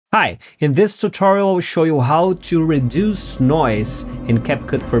Hi, in this tutorial I will show you how to reduce noise in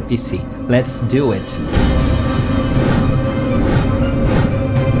CapCut for PC. Let's do it!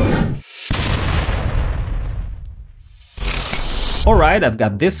 Alright, I've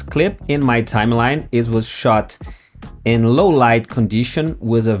got this clip in my timeline. It was shot in low light condition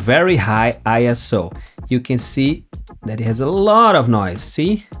with a very high ISO. You can see that it has a lot of noise,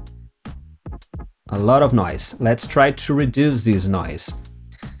 see? A lot of noise. Let's try to reduce this noise.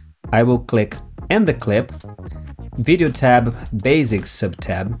 I will click End the clip, Video tab, Basic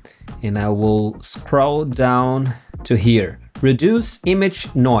subtab, and I will scroll down to here. Reduce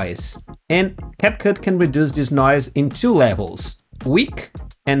image noise. And CapCut can reduce this noise in two levels, weak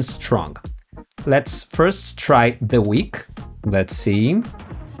and strong. Let's first try the weak. Let's see.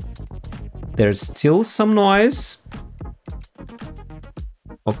 There's still some noise.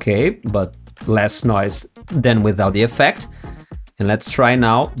 Okay, but less noise than without the effect. And let's try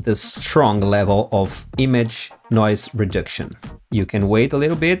now the strong level of image noise reduction. You can wait a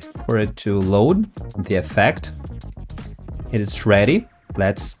little bit for it to load the effect. It is ready.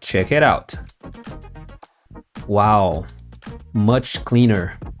 Let's check it out. Wow, much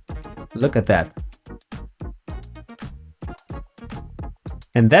cleaner. Look at that.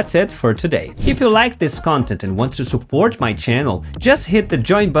 And that's it for today. If you like this content and want to support my channel, just hit the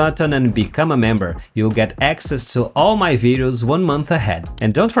join button and become a member. You'll get access to all my videos 1 month ahead.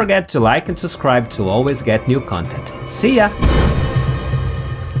 And don't forget to like and subscribe to always get new content. See ya!